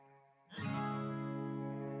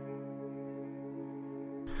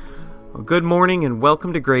Well, good morning and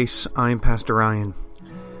welcome to Grace. I'm Pastor Ryan.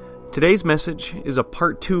 Today's message is a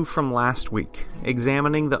part 2 from last week,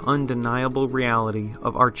 examining the undeniable reality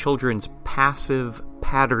of our children's passive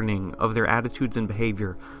patterning of their attitudes and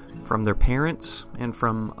behavior from their parents and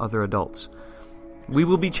from other adults. We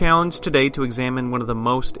will be challenged today to examine one of the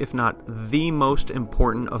most, if not the most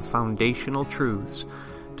important of foundational truths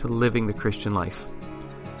to living the Christian life.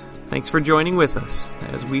 Thanks for joining with us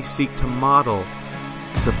as we seek to model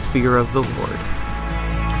the fear of the Lord.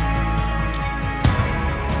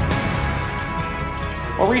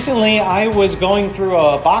 Well, recently I was going through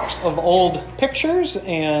a box of old pictures,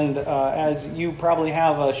 and as you probably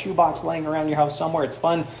have a shoebox laying around your house somewhere, it's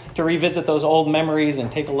fun to revisit those old memories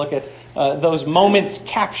and take a look at those moments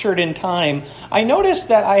captured in time. I noticed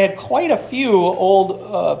that I had quite a few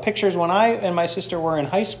old pictures when I and my sister were in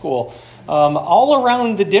high school, all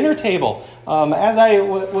around the dinner table. As I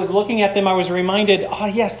was looking at them, I was reminded,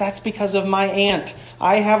 yes, that's because of my aunt.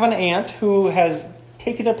 I have an aunt who has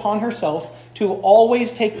taken it upon herself to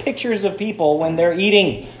always take pictures of people when they're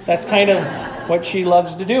eating. That's kind of what she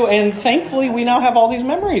loves to do. And thankfully, we now have all these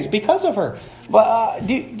memories because of her. But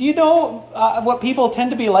do you know what people tend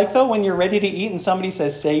to be like, though, when you're ready to eat and somebody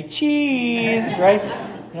says, say cheese, right?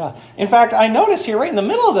 Yeah. In fact, I noticed here right in the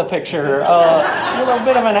middle of the picture a little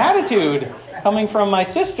bit of an attitude coming from my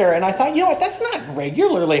sister. And I thought, you know what, that's not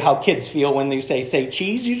regularly how kids feel when they say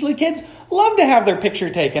cheese. Usually kids love to have their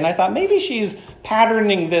picture taken. I thought maybe she's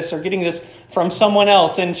patterning this or getting this from someone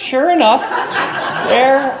else. And sure enough,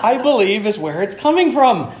 there, I believe, is where it's coming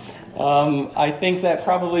from. I think that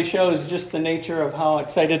probably shows just the nature of how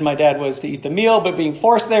excited my dad was to eat the meal, but being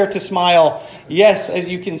forced there to smile. Yes, as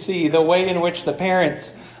you can see, the way in which the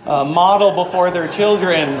parents model before their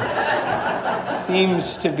children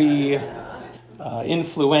seems to be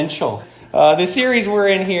influential. The series we're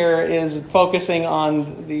in here is focusing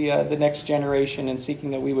on the next generation and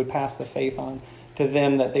seeking that we would pass the faith on to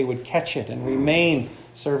them, that they would catch it and remain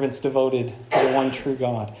servants devoted to the one true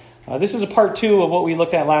God. This is a part 2 of what we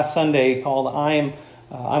looked at last Sunday called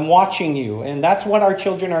I'm watching you. And that's what our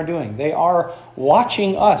children are doing. They are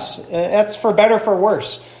watching us. That's for better, for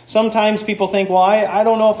worse. Sometimes people think, well, I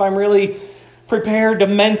don't know if I'm really prepared to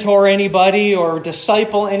mentor anybody or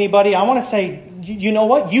disciple anybody. I want to say, you know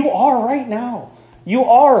what? You are right now. You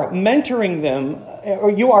are mentoring them, or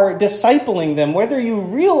you are discipling them, whether you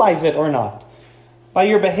realize it or not. By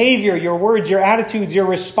your behavior, your words, your attitudes, your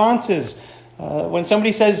responses. When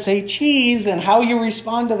somebody says, say cheese, and how you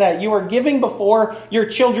respond to that, you are giving before your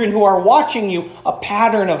children who are watching you a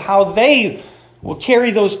pattern of how they will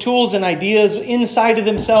carry those tools and ideas inside of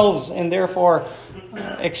themselves and therefore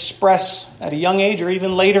express at a young age or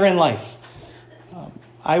even later in life.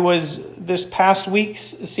 I was this past week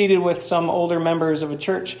seated with some older members of a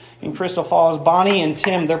church in Crystal Falls. Bonnie and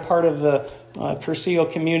Tim, they're part of the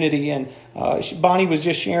Cursillo community, and Bonnie was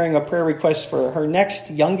just sharing a prayer request for her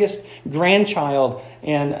next youngest grandchild,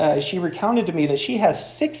 and she recounted to me that she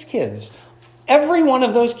has 6 kids. Every one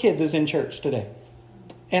of those kids is in church today.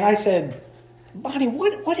 And I said, Bonnie,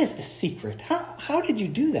 what is the secret? How did you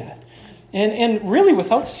do that? And really,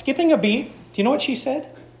 without skipping a beat, do you know what she said?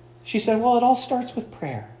 She said, well, it all starts with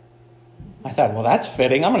prayer. I thought, well, that's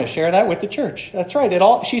fitting. I'm going to share that with the church. That's right.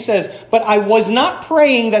 She says, but I was not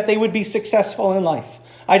praying that they would be successful in life.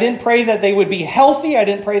 I didn't pray that they would be healthy. I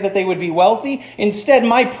didn't pray that they would be wealthy. Instead,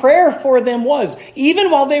 my prayer for them was,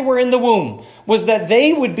 even while they were in the womb, was that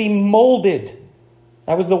they would be molded.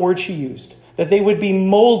 That was the word she used. That they would be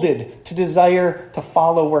molded to desire to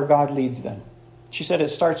follow where God leads them. She said it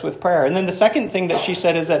starts with prayer. And then the second thing that she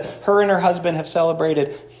said is that her and her husband have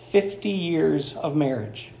celebrated 50 years of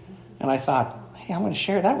marriage. And I thought, hey, I'm going to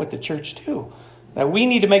share that with the church too. That we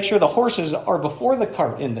need to make sure the horses are before the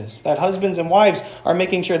cart in this. That husbands and wives are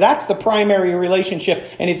making sure that's the primary relationship.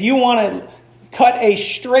 And if you want to cut a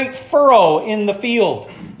straight furrow in the field,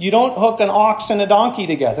 you don't hook an ox and a donkey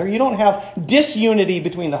together. You don't have disunity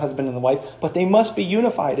between the husband and the wife, but they must be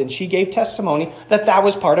unified. And she gave testimony that that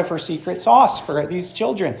was part of her secret sauce for these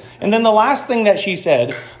children. And then the last thing that she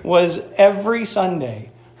said was every Sunday,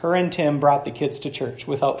 her and Tim brought the kids to church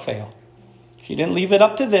without fail. She didn't leave it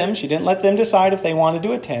up to them. She didn't let them decide if they wanted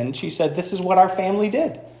to attend. She said, this is what our family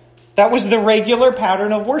did. That was the regular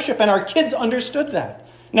pattern of worship, and our kids understood that.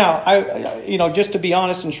 Now, just to be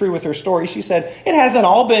honest and true with her story, she said it hasn't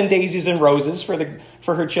all been daisies and roses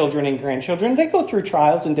for her children and grandchildren. They go through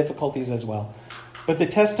trials and difficulties as well. But the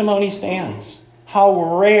testimony stands.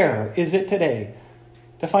 How rare is it today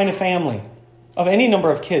to find a family of any number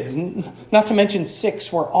of kids, not to mention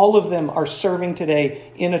 6, where all of them are serving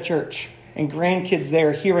today in a church and grandkids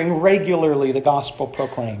there hearing regularly the gospel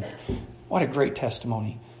proclaimed. What a great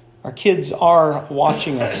testimony. Our kids are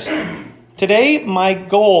watching us. Today, my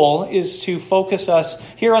goal is to focus us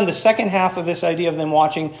here on the second half of this idea of them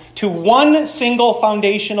watching to one single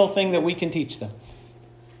foundational thing that we can teach them.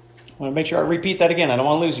 I want to make sure I repeat that again. I don't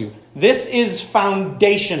want to lose you. This is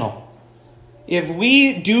foundational. If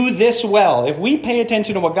we do this well, if we pay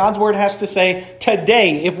attention to what God's Word has to say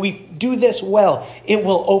today, if we do this well, it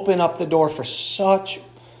will open up the door for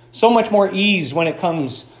so much more ease when it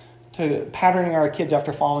comes to patterning our kids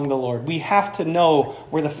after following the Lord. We have to know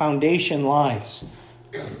where the foundation lies.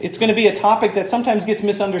 It's going to be a topic that sometimes gets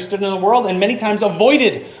misunderstood in the world and many times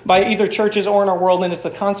avoided by either churches or in our world, and it's the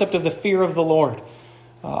concept of the fear of the Lord.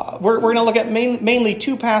 We're going to look at mainly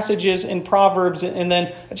two passages in Proverbs and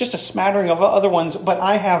then just a smattering of other ones, but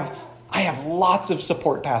I have lots of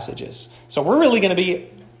support passages. So we're really going to be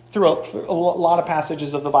through a lot of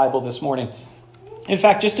passages of the Bible this morning. In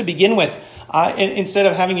fact, just to begin with, instead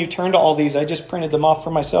of having you turn to all these, I just printed them off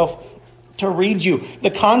for myself to read you.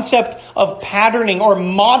 The concept of patterning or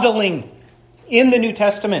modeling in the New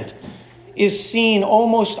Testament is seen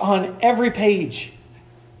almost on every page.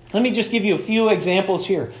 Let me just give you a few examples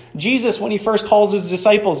here. Jesus, when he first calls his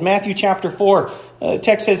disciples, Matthew chapter 4,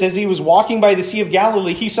 text says, as he was walking by the Sea of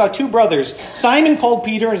Galilee, he saw two brothers, Simon called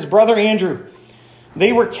Peter and his brother Andrew.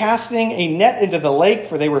 They were casting a net into the lake,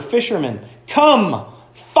 for they were fishermen. Come,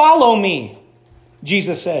 follow me,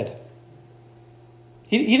 Jesus said.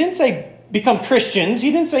 He didn't say become Christians.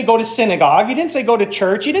 He didn't say go to synagogue. He didn't say go to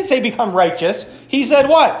church. He didn't say become righteous. He said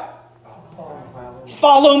what?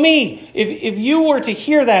 Follow me. If you were to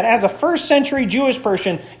hear that as a first century Jewish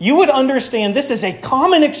person, you would understand this is a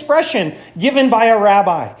common expression given by a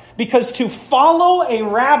rabbi. Because to follow a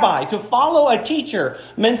rabbi, to follow a teacher,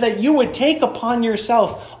 meant that you would take upon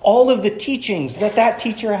yourself all of the teachings that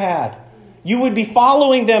teacher had. You would be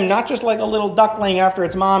following them, not just like a little duckling after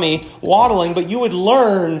its mommy waddling, but you would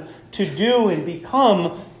learn to do and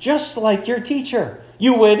become just like your teacher.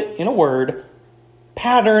 You would, in a word,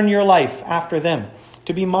 pattern your life after them,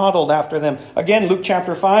 to be modeled after them. Again, Luke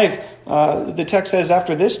chapter 5, the text says,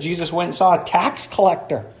 after this, Jesus went and saw a tax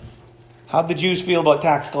collector. How'd the Jews feel about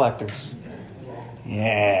tax collectors?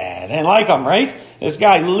 Yeah, they didn't like them, right? This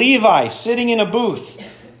guy, Levi, sitting in a booth.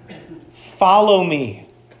 Follow me,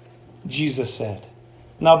 Jesus said.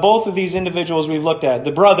 Now, both of these individuals we've looked at,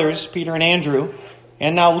 the brothers, Peter and Andrew,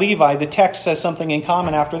 and now Levi, the text says something in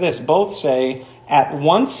common after this. Both say, at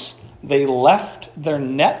once they left their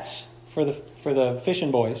nets for the fishing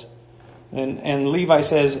boys. And Levi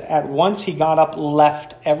says, at once he got up,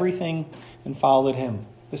 left everything, and followed him.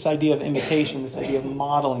 This idea of imitation, this idea of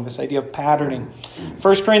modeling, this idea of patterning.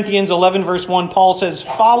 1 Corinthians 11 verse 1, Paul says,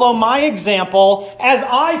 follow my example as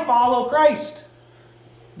I follow Christ.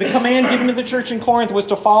 The command given to the church in Corinth was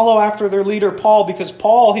to follow after their leader Paul, because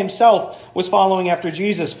Paul himself was following after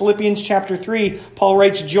Jesus. Philippians chapter 3, Paul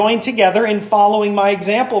writes, join together in following my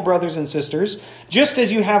example, brothers and sisters. Just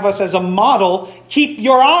as you have us as a model, keep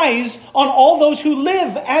your eyes on all those who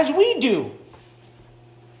live as we do.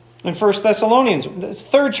 In 1 Thessalonians, the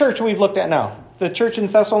third church we've looked at now, the church in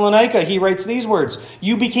Thessalonica, he writes these words,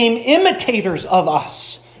 you became imitators of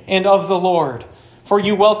us and of the Lord. For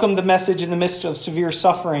you welcomed the message in the midst of severe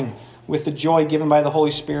suffering with the joy given by the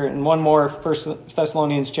Holy Spirit. And one more, 1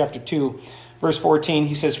 Thessalonians chapter 2, verse 14,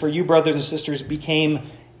 he says, for you, brothers and sisters, became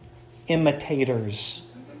imitators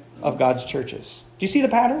of God's churches. Do you see the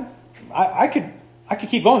pattern? I could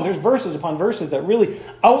keep going. There's verses upon verses that really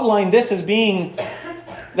outline this as being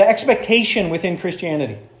the expectation within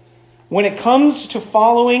Christianity. When it comes to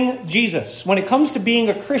following Jesus, when it comes to being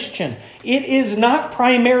a Christian, it is not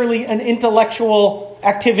primarily an intellectual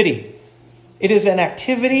activity. It is an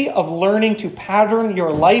activity of learning to pattern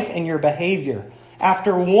your life and your behavior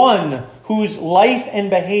after one whose life and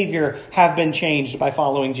behavior have been changed by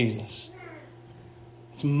following Jesus.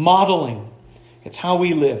 It's modeling. It's how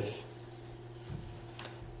we live.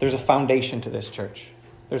 There's a foundation to this, church.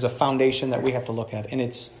 There's a foundation that we have to look at, and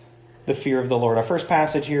it's the fear of the Lord. Our first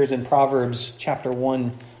passage here is in Proverbs chapter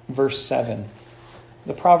 1, verse 7.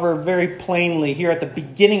 The proverb very plainly here at the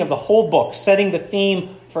beginning of the whole book, setting the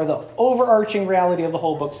theme for the overarching reality of the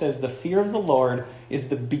whole book, says the fear of the Lord is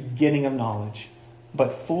the beginning of knowledge,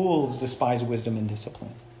 but fools despise wisdom and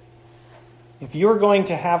discipline. If you're going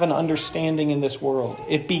to have an understanding in this world,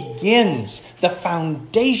 it begins, the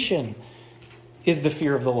foundation is the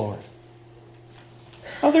fear of the Lord.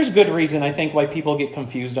 Now, there's good reason, I think, why people get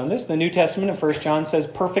confused on this. The New Testament in 1 John says,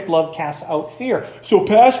 perfect love casts out fear. So,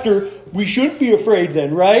 Pastor, we shouldn't be afraid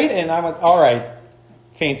then, right? And I was, all right,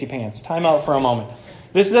 fancy pants. Time out for a moment.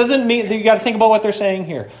 This doesn't mean that you got to think about what they're saying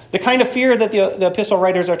here. The kind of fear that the epistle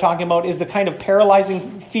writers are talking about is the kind of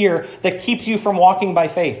paralyzing fear that keeps you from walking by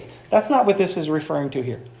faith. That's not what this is referring to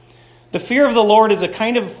here. The fear of the Lord is a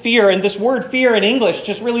kind of fear, and this word fear in English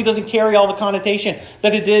just really doesn't carry all the connotation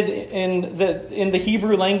that it did in the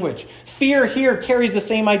Hebrew language. Fear here carries the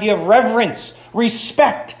same idea of reverence,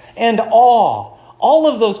 respect, and awe. All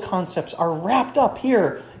of those concepts are wrapped up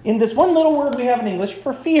here in this one little word we have in English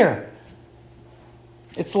for fear.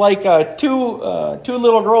 It's like two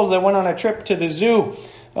little girls that went on a trip to the zoo.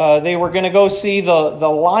 They were going to go see the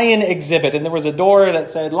lion exhibit, and there was a door that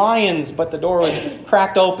said lions, but the door was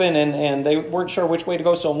cracked open, and they weren't sure which way to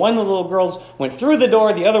go. So one of the little girls went through the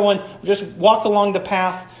door, the other one just walked along the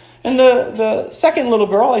path. And the second little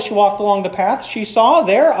girl, as she walked along the path, she saw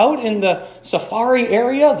there out in the safari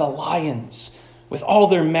area the lions with all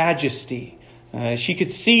their majesty. She could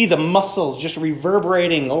see the muscles just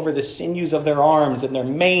reverberating over the sinews of their arms and their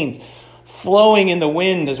manes flowing in the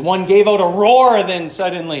wind. As one gave out a roar, then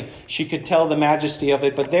suddenly she could tell the majesty of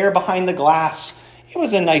it. But there behind the glass, it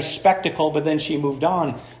was a nice spectacle, but then she moved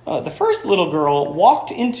on. The first little girl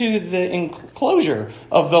walked into the enclosure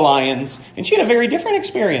of the lions, and she had a very different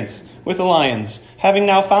experience with the lions. Having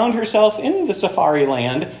now found herself in the safari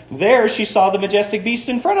land, there she saw the majestic beast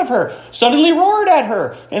in front of her, suddenly roared at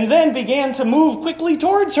her, and then began to move quickly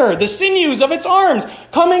towards her, the sinews of its arms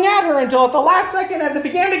coming at her until at the last second, as it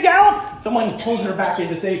began to gallop, someone pulled her back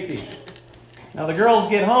into safety. Now the girls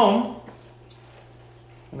get home,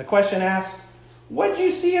 and the question asked, "What did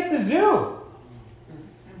you see at the zoo?"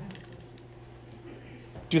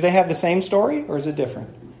 Do they have the same story, or is it different?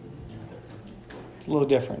 It's a little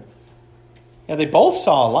different. Yeah, they both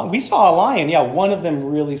saw a lion. We saw a lion. Yeah, one of them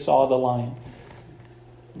really saw the lion.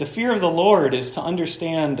 The fear of the Lord is to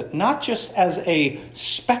understand not just as a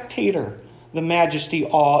spectator the majesty,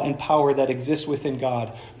 awe, and power that exists within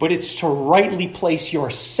God, but it's to rightly place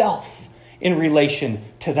yourself in relation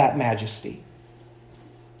to that majesty.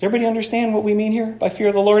 Does everybody understand what we mean here by fear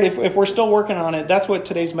of the Lord? If we're still working on it, that's what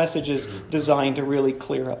today's message is designed to really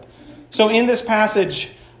clear up. So in this passage,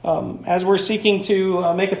 as we're seeking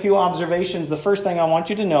to make a few observations, the first thing I want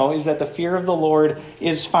you to know is that the fear of the Lord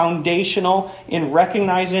is foundational in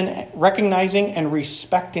recognizing and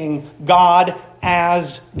respecting God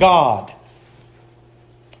as God.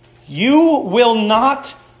 You will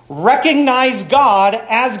not recognize God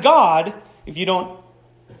as God if you don't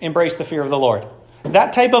embrace the fear of the Lord.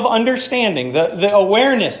 That type of understanding, the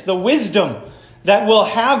awareness, the wisdom that will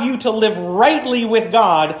have you to live rightly with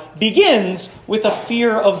God begins with a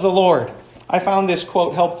fear of the Lord. I found this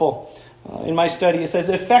quote helpful in my study. It says,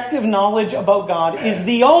 "Effective knowledge about God is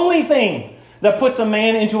the only thing that puts a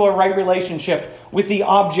man into a right relationship with the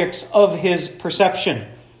objects of his perception."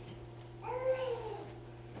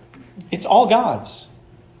 It's all God's.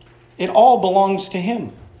 It all belongs to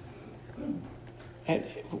Him. And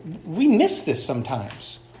we miss this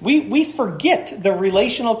sometimes. We forget the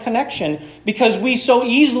relational connection because we so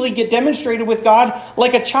easily get demonstrated with God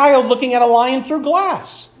like a child looking at a lion through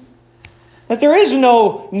glass. That there is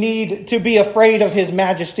no need to be afraid of His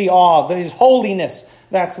majesty, awe, His holiness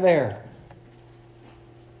that's there.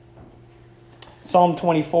 Psalm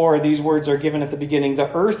 24, these words are given at the beginning. The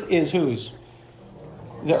earth is whose?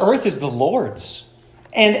 The earth is the Lord's,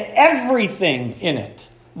 and everything in it,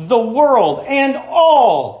 the world and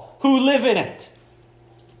all who live in it.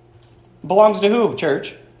 Belongs to who,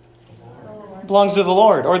 church? Belongs to the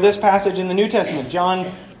Lord. Or this passage in the New Testament, John,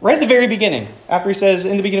 right at the very beginning, after he says,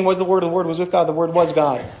 "In the beginning was the Word was with God, the Word was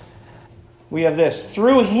God." We have this,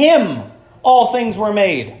 "Through Him all things were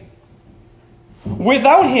made.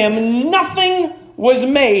 Without Him nothing was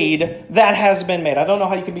made that has been made." I don't know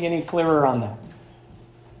how you can be any clearer on that.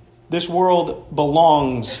 This world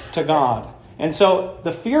belongs to God. And so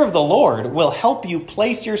the fear of the Lord will help you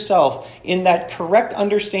place yourself in that correct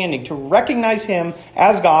understanding, to recognize Him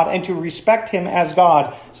as God and to respect Him as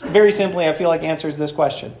God. Very simply, I feel like answers this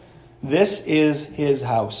question. This is His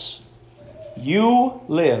house. You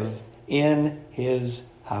live in His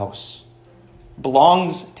house.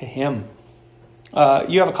 Belongs to Him.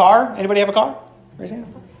 You have a car? Anybody have a car? Raise your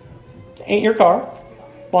hand. Ain't your car.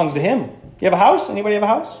 Belongs to Him. You have a house? Anybody have a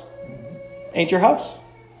house? Ain't your house.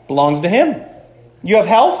 Belongs to Him. You have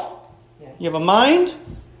health. You have a mind,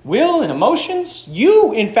 will, and emotions.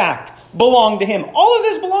 You, in fact, belong to Him. All of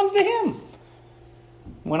this belongs to Him.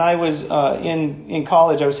 When I was in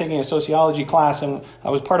college, I was taking a sociology class, and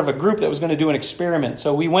I was part of a group that was going to do an experiment.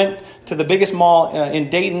 So we went to the biggest mall in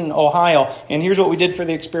Dayton, Ohio, and here's what we did for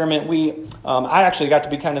the experiment. I actually got to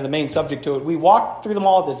be kind of the main subject to it. We walked through the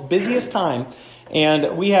mall at this busiest time,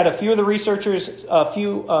 and we had a few of the researchers a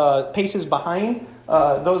few paces behind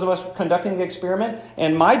those of us conducting the experiment.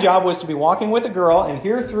 And my job was to be walking with a girl, and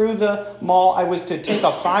here through the mall, I was to take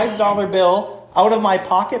a $5 bill out of my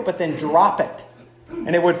pocket, but then drop it.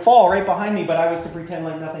 And it would fall right behind me, but I was to pretend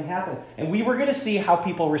like nothing happened. And we were going to see how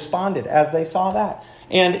people responded as they saw that.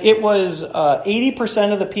 And it was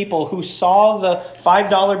 80% of the people who saw the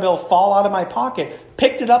 $5 bill fall out of my pocket,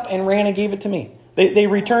 picked it up and ran and gave it to me. They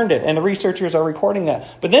returned it, and the researchers are recording that.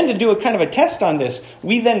 But then to do a kind of a test on this,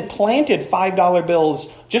 we then planted $5 bills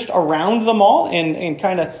just around the mall and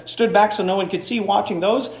kind of stood back so no one could see watching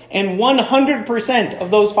those. And 100%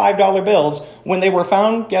 of those $5 bills, when they were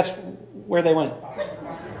found, guess where they went?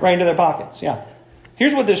 Right into their pockets, yeah.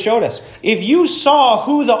 Here's what this showed us. If you saw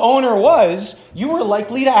who the owner was, you were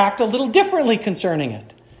likely to act a little differently concerning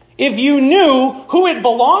it. If you knew who it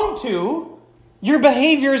belonged to, your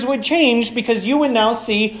behaviors would change because you would now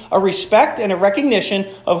see a respect and a recognition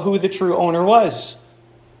of who the true owner was.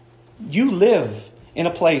 You live in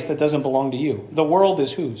a place that doesn't belong to you. The world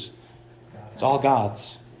is whose? It's all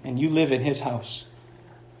God's. And you live in His house.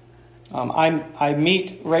 I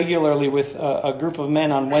meet regularly with a group of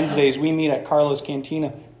men on Wednesdays. We meet at Carlos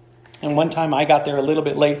Cantina. And one time I got there a little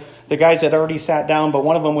bit late. The guys had already sat down, but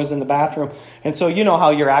one of them was in the bathroom. And so you know how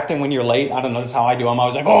you're acting when you're late. I don't know, that's how I do. I'm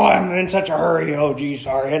always like, oh, I'm in such a hurry. Oh, gee,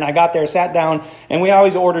 sorry. And I got there, sat down, and we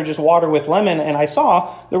always order just water with lemon. And I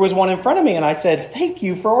saw there was one in front of me, and I said, thank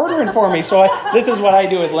you for ordering for me. So this is what I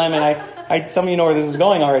do with lemon. Some of you know where this is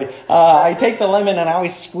going already. I take the lemon and I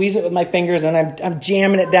always squeeze it with my fingers, and I'm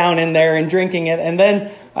jamming it down in there and drinking it. And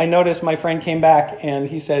then I noticed my friend came back and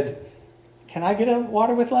he said, can I get a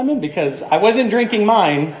water with lemon? Because I wasn't drinking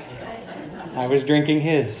mine. I was drinking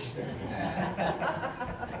his.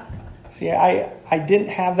 See, I didn't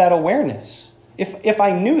have that awareness. If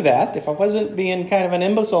I knew that, if I wasn't being kind of an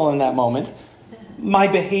imbecile in that moment, my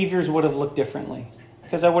behaviors would have looked differently.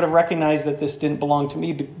 Because I would have recognized that this didn't belong to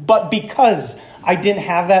me. But because I didn't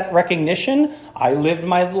have that recognition, I lived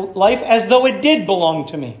my life as though it did belong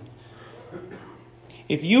to me.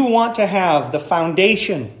 If you want to have the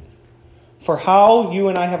foundation for how you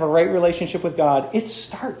and I have a right relationship with God, it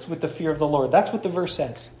starts with the fear of the Lord. That's what the verse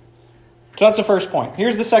says. So that's the first point.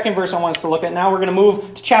 Here's the second verse I want us to look at. Now we're going to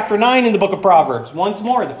move to chapter 9 in the book of Proverbs. Once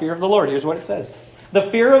more, the fear of the Lord. Here's what it says. The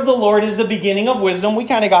fear of the Lord is the beginning of wisdom. We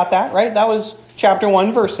kind of got that, right? That was chapter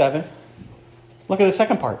 1, verse 7. Look at the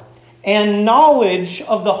second part. And knowledge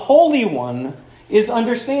of the Holy One is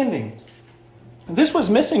understanding. This was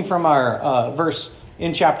missing from our verse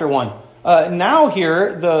in chapter 1. Now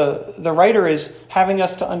here, the writer is having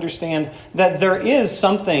us to understand that there is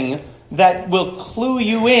something that will clue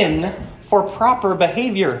you in for proper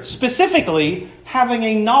behavior. Specifically, having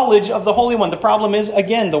a knowledge of the Holy One. The problem is,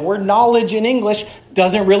 again, the word knowledge in English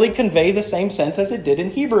doesn't really convey the same sense as it did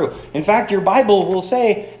in Hebrew. In fact, your Bible will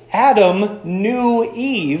say Adam knew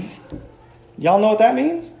Eve. Y'all know what that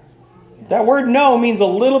means? That word know means a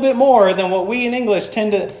little bit more than what we in English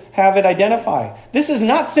tend to have it identify. This is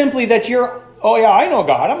not simply that oh yeah, I know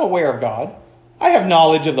God. I'm aware of God. I have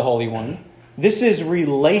knowledge of the Holy One. This is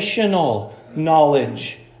relational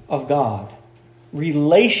knowledge of God.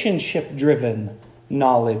 Relationship-driven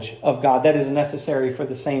knowledge of God. That is necessary for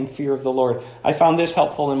the same fear of the Lord. I found this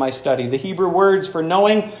helpful in my study. The Hebrew words for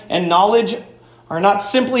knowing and knowledge are not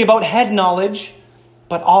simply about head knowledge,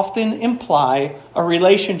 but often imply a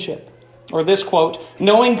relationship. Or this quote,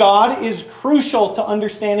 knowing God is crucial to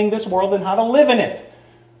understanding this world and how to live in it.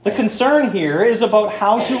 The concern here is about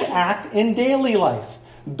how to act in daily life,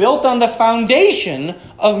 built on the foundation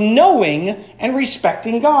of knowing and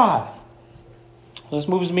respecting God. This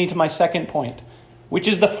moves me to my second point, which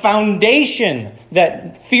is the foundation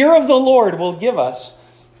that fear of the Lord will give us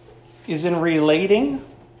is in relating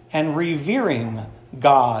and revering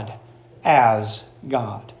God as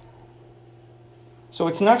God. So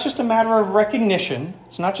it's not just a matter of recognition,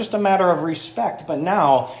 it's not just a matter of respect, but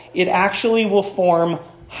now it actually will form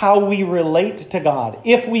how we relate to God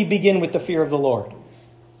if we begin with the fear of the Lord.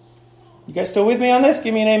 You guys still with me on this?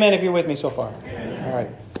 Give me an amen if you're with me so far. Amen. All right.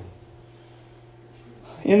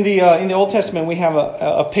 In the Old Testament, we have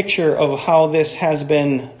a picture of how this has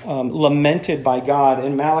been lamented by God.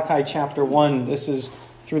 In Malachi chapter 1, this is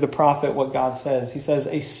through the prophet what God says. He says,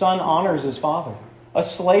 a son honors his father, a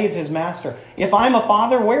slave his master. If I'm a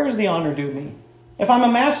father, where is the honor due me? If I'm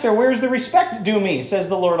a master, where is the respect due me, says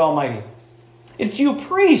the Lord Almighty. It's you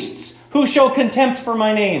priests who show contempt for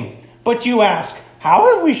my name. But you ask,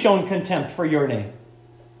 how have we shown contempt for your name?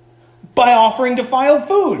 By offering defiled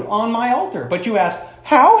food on my altar. But you ask,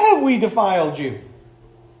 how have we defiled you?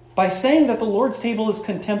 By saying that the Lord's table is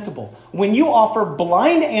contemptible. When you offer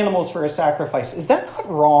blind animals for a sacrifice, is that not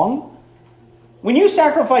wrong? When you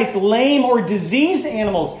sacrifice lame or diseased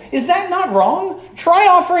animals, is that not wrong? Try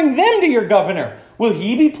offering them to your governor. Will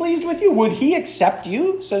he be pleased with you? Would he accept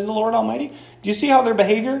you, says the Lord Almighty? Do you see how their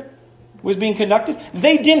behavior was being conducted?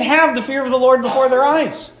 They didn't have the fear of the Lord before their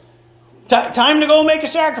eyes. Time to go make a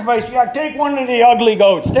sacrifice. Yeah, take one of the ugly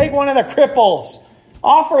goats. Take one of the cripples.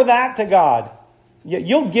 Offer that to God.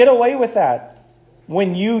 You'll get away with that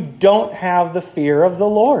when you don't have the fear of the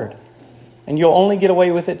Lord. And you'll only get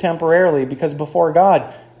away with it temporarily, because before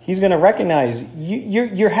God, He's going to recognize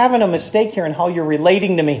you're having a mistake here in how you're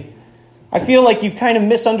relating to me. I feel like you've kind of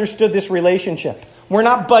misunderstood this relationship. We're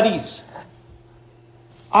not buddies.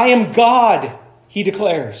 I am God, He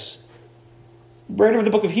declares. The writer of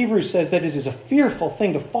the book of Hebrews says that it is a fearful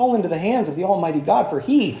thing to fall into the hands of the Almighty God, for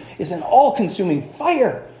He is an all-consuming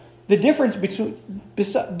fire. The difference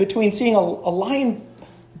between seeing a lion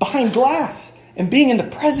behind glass and being in the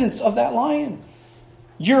presence of that lion.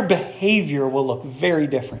 Your behavior will look very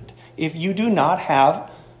different if you do not have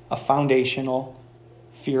a foundational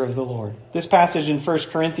fear of the Lord. This passage in 1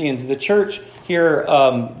 Corinthians, the church here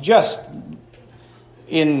just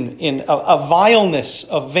in a vileness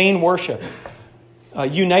of vain worship,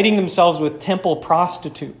 uniting themselves with temple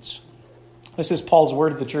prostitutes. This is Paul's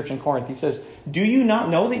word to the church in Corinth. He says, do you not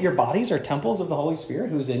know that your bodies are temples of the Holy Spirit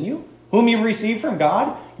who is in you, whom you've received from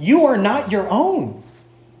God? You are not your own.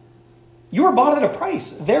 You are bought at a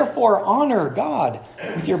price. Therefore, honor God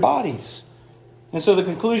with your bodies. And so the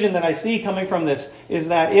conclusion that I see coming from this is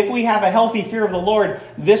that if we have a healthy fear of the Lord,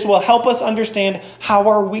 this will help us understand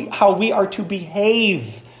how we are to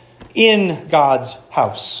behave in God's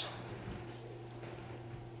house.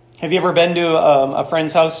 Have you ever been to a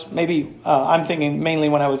friend's house? Maybe I'm thinking mainly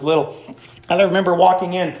when I was little. I remember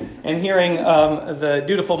walking in and hearing the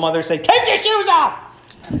dutiful mother say, "Take your shoes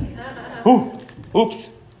off!" Oops.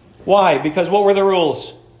 Why? Because what were the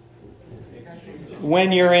rules?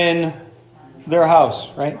 When you're in their house,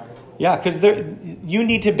 right? Yeah, because you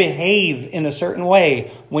need to behave in a certain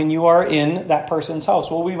way when you are in that person's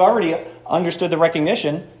house. Well, we've already understood the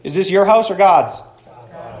recognition. Is this your house or God's?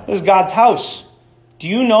 This is God's house. Do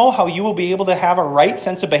you know how you will be able to have a right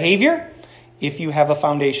sense of behavior? If you have a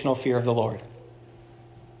foundational fear of the Lord.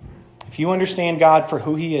 If you understand God for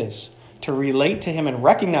who He is, to relate to Him and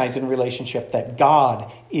recognize in relationship that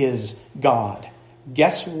God is God,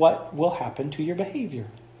 guess what will happen to your behavior?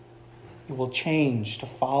 It will change to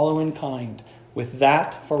follow in kind with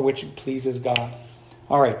that for which it pleases God.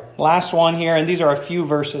 All right, last one here, and these are a few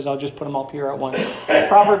verses. I'll just put them up here at once.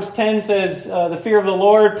 Proverbs 10 says, the fear of the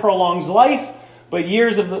Lord prolongs life, but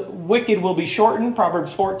years of the wicked will be shortened.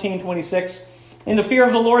 Proverbs 14:26. In the fear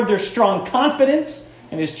of the Lord, there's strong confidence,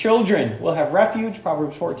 and His children will have refuge.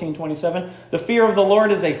 Proverbs 14:27. The fear of the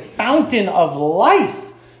Lord is a fountain of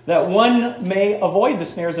life, that one may avoid the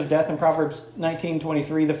snares of death. In Proverbs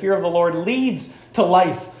 19:23. The fear of the Lord leads to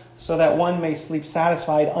life, so that one may sleep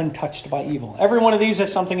satisfied, untouched by evil. Every one of these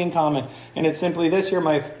has something in common, and it's simply this here,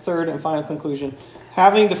 my third and final conclusion.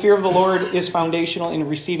 Having the fear of the Lord is foundational in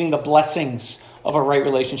receiving the blessings of a right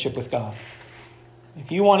relationship with God.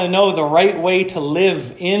 If you want to know the right way to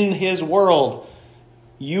live in His world,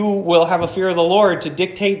 you will have a fear of the Lord to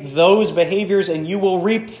dictate those behaviors, and you will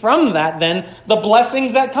reap from that then the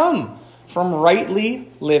blessings that come from rightly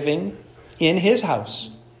living in His house.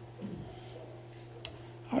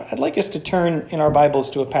 I'd like us to turn in our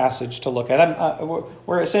Bibles to a passage to look at.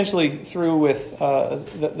 We're essentially through with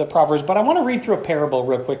the Proverbs, but I want to read through a parable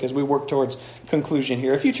real quick as we work towards conclusion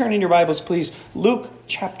here. If you turn in your Bibles, please, Luke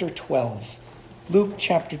chapter 12. Luke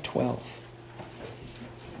chapter 12.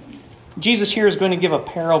 Jesus here is going to give a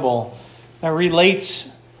parable that relates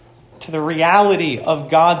to the reality of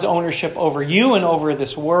God's ownership over you and over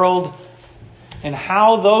this world, and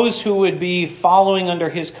how those who would be following under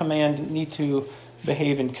His command need to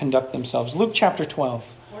behave and conduct themselves. Luke chapter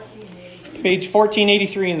 12. Page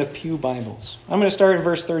 1483 in the Pew Bibles. I'm going to start in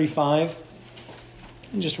verse 35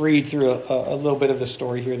 and just read through a little bit of the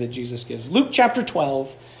story here that Jesus gives. Luke chapter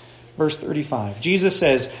 12, verse 35. Jesus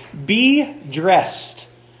says, "Be dressed,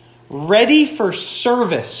 ready for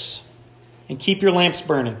service, and keep your lamps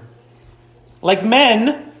burning, like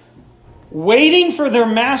men waiting for their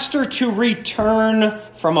master to return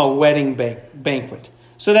from a wedding banquet,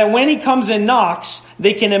 so that when he comes and knocks,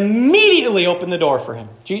 they can immediately open the door for him."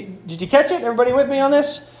 Did you catch it? Everybody with me on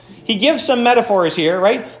this? He gives some metaphors here,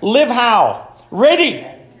 right? Live how? Ready.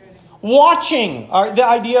 Watching. The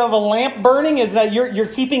idea of a lamp burning is that you're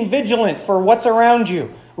keeping vigilant for what's around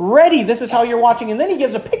you. Ready. This is how you're watching. And then he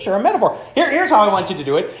gives a picture, a metaphor. Here's how I want you to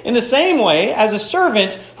do it. In the same way as a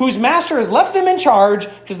servant whose master has left them in charge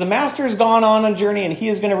because the master has gone on a journey and he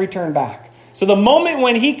is going to return back. So the moment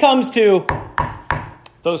when he comes to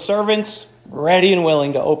Those servants ready and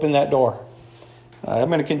willing to open that door. I'm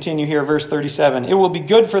going to continue here, verse 37. It will be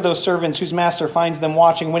good for those servants whose master finds them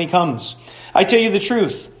watching when he comes. I tell you the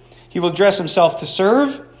truth. He will dress himself to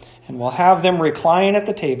serve and will have them recline at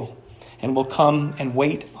the table and will come and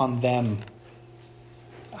wait on them.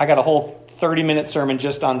 I got a whole 30-minute sermon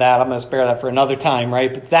just on that. I'm going to spare that for another time,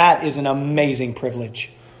 right? But that is an amazing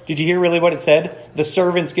privilege. Did you hear really what it said? The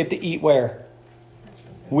servants get to eat where?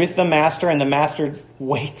 With the master, and the master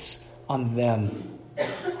waits on them.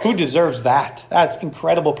 Who deserves that? That's an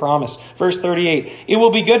incredible promise. Verse 38, it will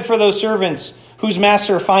be good for those servants whose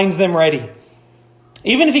master finds them ready,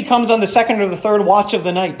 even if he comes on the second or the third watch of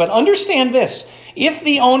the night. But understand this, if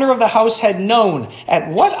the owner of the house had known at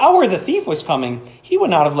what hour the thief was coming, he would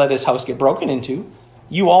not have let his house get broken into.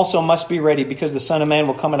 You also must be ready, because the Son of Man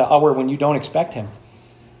will come at an hour when you don't expect him.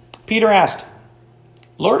 Peter asked,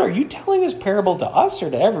 Lord, are you telling this parable to us or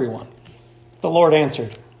to everyone? The Lord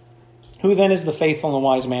answered, who then is the faithful and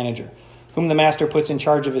wise manager, whom the master puts in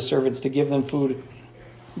charge of his servants to give them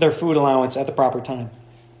their food allowance at the proper time?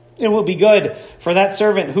 It will be good for that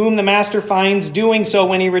servant whom the master finds doing so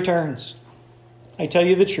when he returns. I tell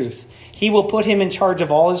you the truth, he will put him in charge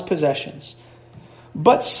of all his possessions.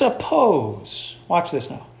 But suppose, watch this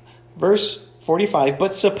now, verse 45,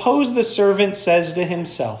 but suppose the servant says to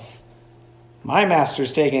himself, my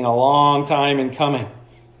master's taking a long time in coming.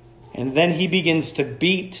 And then he begins to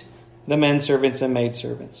beat the men servants and maid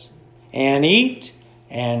servants, and eat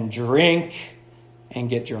and drink and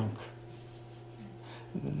get drunk.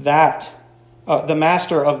 The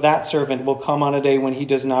master of that servant will come on a day when he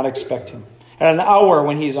does not expect him, at an hour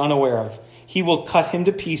when he is unaware of. He will cut him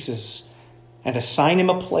to pieces and assign him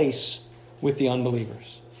a place with the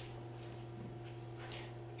unbelievers.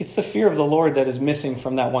 It's the fear of the Lord that is missing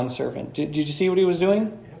from that one servant. Did you see what he was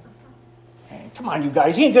doing? Hey, come on, you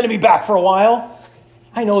guys. He ain't going to be back for a while.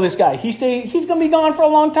 I know this guy. He's going to be gone for a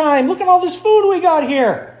long time. Look at all this food we got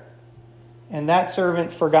here. And that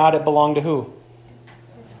servant forgot it belonged to who?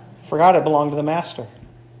 Forgot it belonged to the master.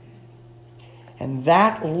 And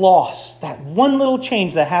that loss, that one little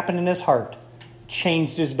change that happened in his heart,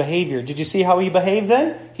 changed his behavior. Did you see how he behaved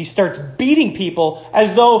then? He starts beating people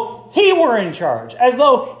as though he were in charge, as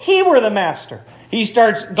though he were the master. He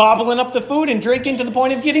starts gobbling up the food and drinking to the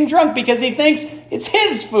point of getting drunk because he thinks it's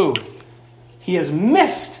his food. He has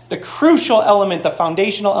missed the crucial element, the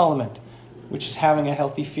foundational element, which is having a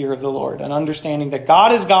healthy fear of the Lord, and understanding that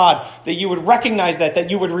God is God, that you would recognize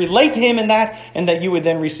that you would relate to him in that, and that you would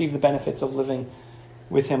then receive the benefits of living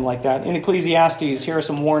with him like that. In Ecclesiastes, here are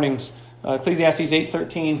some warnings. Ecclesiastes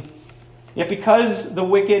 8:13. Yet because the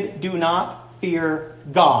wicked do not fear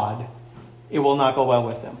God, it will not go well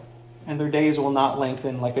with them, and their days will not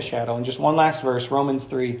lengthen like a shadow. And just one last verse, Romans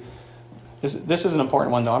 3. This is an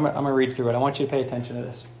important one, though. I'm going to read through it. I want you to pay attention to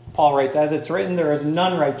this. Paul writes, as it's written, there is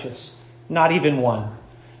none righteous, not even one.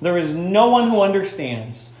 There is no one who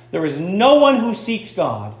understands. There is no one who seeks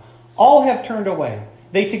God. All have turned away.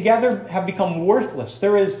 They together have become worthless.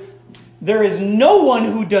 There is no one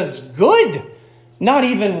who does good, not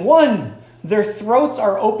even one. Their throats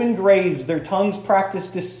are open graves. Their tongues practice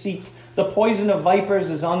deceit. The poison of vipers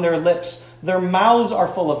is on their lips. Their mouths are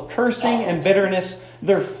full of cursing and bitterness.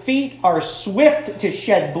 Their feet are swift to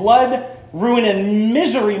shed blood. Ruin and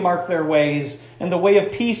misery mark their ways, and the way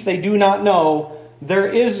of peace they do not know. There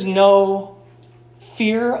is no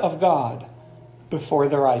fear of God before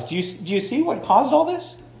their eyes. Do you see what caused all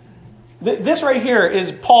this? This right here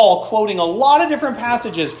is Paul quoting a lot of different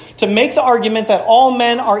passages to make the argument that all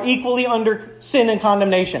men are equally under sin and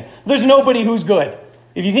condemnation. There's nobody who's good.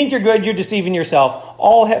 If you think you're good, you're deceiving yourself.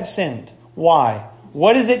 All have sinned. Why?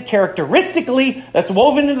 What is it characteristically that's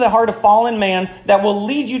woven into the heart of fallen man that will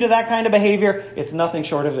lead you to that kind of behavior? It's nothing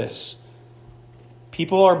short of this.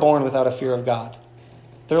 People are born without a fear of God.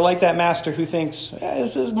 They're like that master who thinks,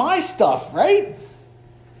 this is my stuff, right?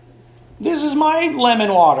 This is my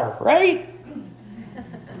lemon water, right?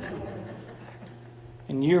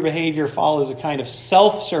 And your behavior follows a kind of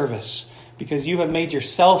self-service because you have made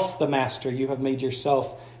yourself the master. You have made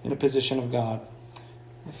yourself in a position of God.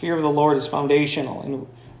 The fear of the Lord is foundational in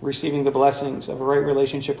receiving the blessings of a right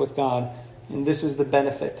relationship with God. And this is the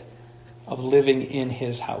benefit of living in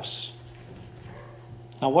his house.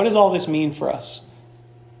 Now, what does all this mean for us?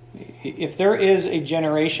 If there is a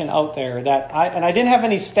generation out there that I didn't have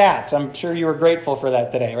any stats. I'm sure you were grateful for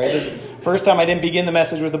that today, right? This is the first time I didn't begin the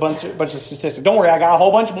message with a bunch of statistics. Don't worry, I got a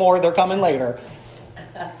whole bunch more. They're coming later.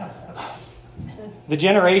 The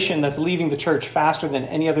generation that's leaving the church faster than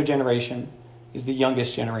any other generation is the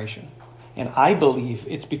youngest generation. And I believe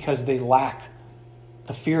it's because they lack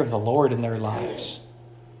the fear of the Lord in their lives.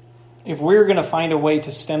 If we're going to find a way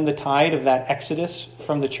to stem the tide of that exodus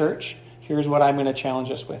from the church, here's what I'm going to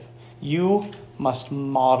challenge us with. You must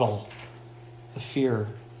model the fear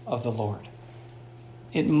of the Lord.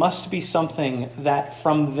 It must be something that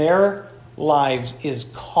from their lives is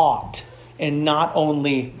caught and not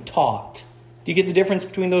only taught. Do you get the difference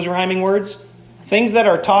between those rhyming words? Things that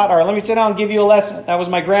are taught are, let me sit down and give you a lesson. That was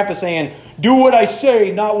my grandpa saying, do what I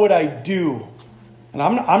say, not what I do. And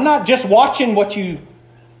I'm not just watching what you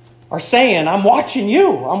are saying, I'm watching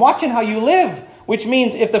you. I'm watching how you live. Which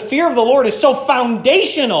means if the fear of the Lord is so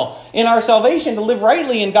foundational in our salvation to live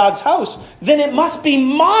rightly in God's house, then it must be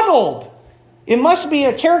modeled. It must be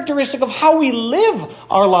a characteristic of how we live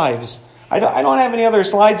our lives. I don't have any other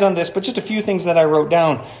slides on this, but just a few things that I wrote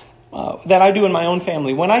down that I do in my own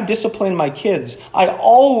family. When I discipline my kids, I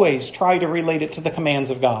always try to relate it to the commands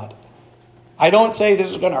of God. I don't say this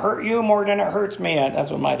is going to hurt you more than it hurts me.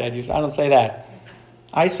 That's what my dad used. I don't say that.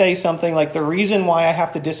 I say something like, the reason why I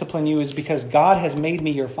have to discipline you is because God has made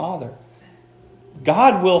me your father.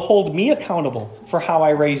 God will hold me accountable for how I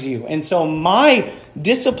raise you. And so my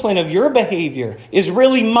discipline of your behavior is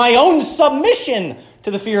really my own submission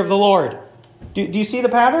to the fear of the Lord. Do you see the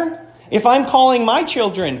pattern? If I'm calling my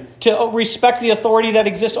children to respect the authority that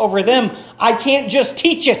exists over them, I can't just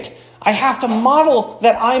teach it. I have to model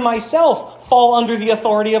that I myself fall under the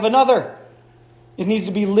authority of another. It needs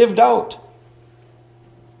to be lived out.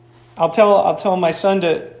 I'll tell my son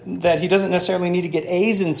that he doesn't necessarily need to get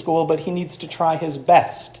A's in school, but he needs to try his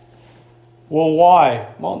best. Well, why?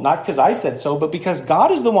 Well, not because I said so, but because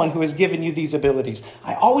God is the one who has given you these abilities.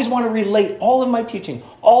 I always want to relate all of my teaching,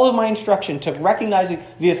 all of my instruction to recognizing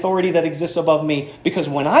the authority that exists above me, because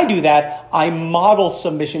when I do that, I model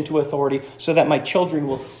submission to authority so that my children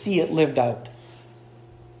will see it lived out.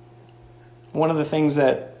 One of the things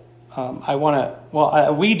that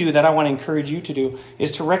we do that I want to encourage you to do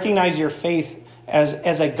is to recognize your faith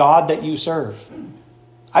as a God that you serve.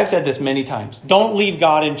 I've said this many times. Don't leave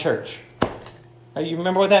God in church. Right? You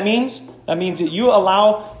remember what that means? That means that you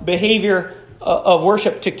allow behavior of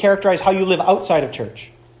worship to characterize how you live outside of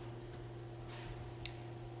church.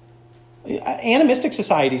 Animistic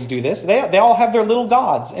societies do this. They all have their little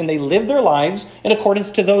gods, and they live their lives in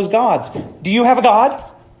accordance to those gods. Do you have a God?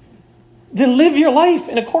 Then live your life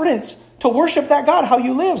in accordance to worship that God, how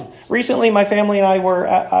you live. Recently, my family and I were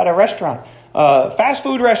at a restaurant, fast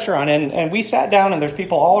food restaurant, and we sat down and there's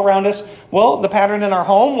people all around us. Well, the pattern in our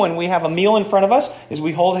home when we have a meal in front of us is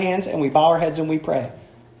we hold hands and we bow our heads and we pray.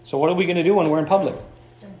 So what are we going to do when we're in public?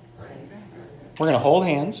 We're going to hold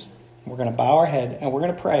hands, we're going to bow our head, and we're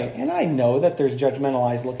going to pray. And I know that there's judgmental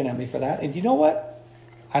eyes looking at me for that. And you know what?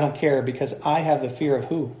 I don't care, because I have the fear of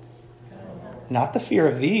who? Not the fear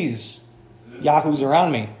of these yahoos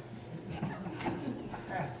around me.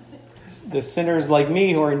 The sinners like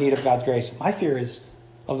me who are in need of God's grace. My fear is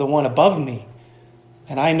of the one above me.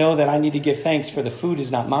 And I know that I need to give thanks, for the food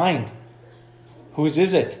is not mine. Whose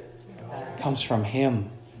is it? It comes from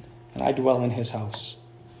him. And I dwell in his house.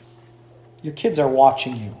 Your kids are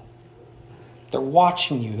watching you. They're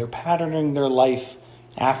watching you. They're patterning their life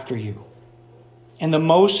after you. And the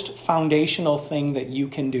most foundational thing that you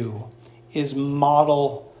can do is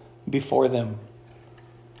model before them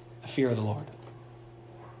the fear of the Lord.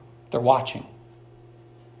 They're watching.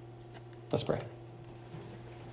 Let's pray.